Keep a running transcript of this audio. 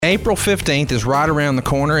April 15th is right around the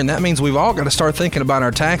corner, and that means we've all got to start thinking about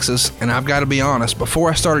our taxes. And I've got to be honest, before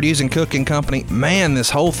I started using Cook & Company, man, this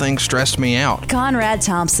whole thing stressed me out. Conrad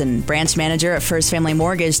Thompson, branch manager at First Family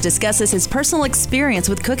Mortgage, discusses his personal experience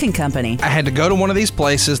with Cook & Company. I had to go to one of these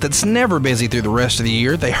places that's never busy through the rest of the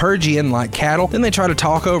year. They herd you in like cattle, then they try to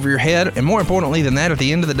talk over your head, and more importantly than that, at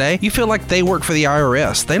the end of the day, you feel like they work for the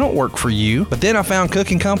IRS. They don't work for you. But then I found Cook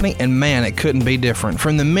 & Company, and man, it couldn't be different.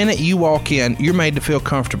 From the minute you walk in, you're made to feel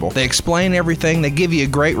comfortable. They explain everything, they give you a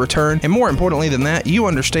great return, and more importantly than that, you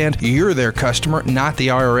understand you're their customer, not the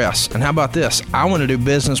IRS. And how about this? I want to do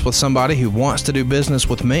business with somebody who wants to do business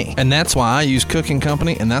with me. And that's why I use Cook &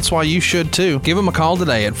 Company, and that's why you should too. Give them a call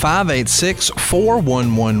today at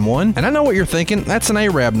 586-4111. And I know what you're thinking, that's an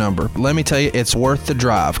ARAB number. But let me tell you, it's worth the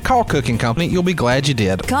drive. Call Cook & Company. You'll be glad you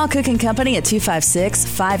did. Call Cook & Company at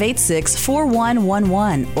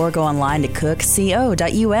 256-586-4111 or go online to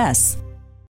cookco.us.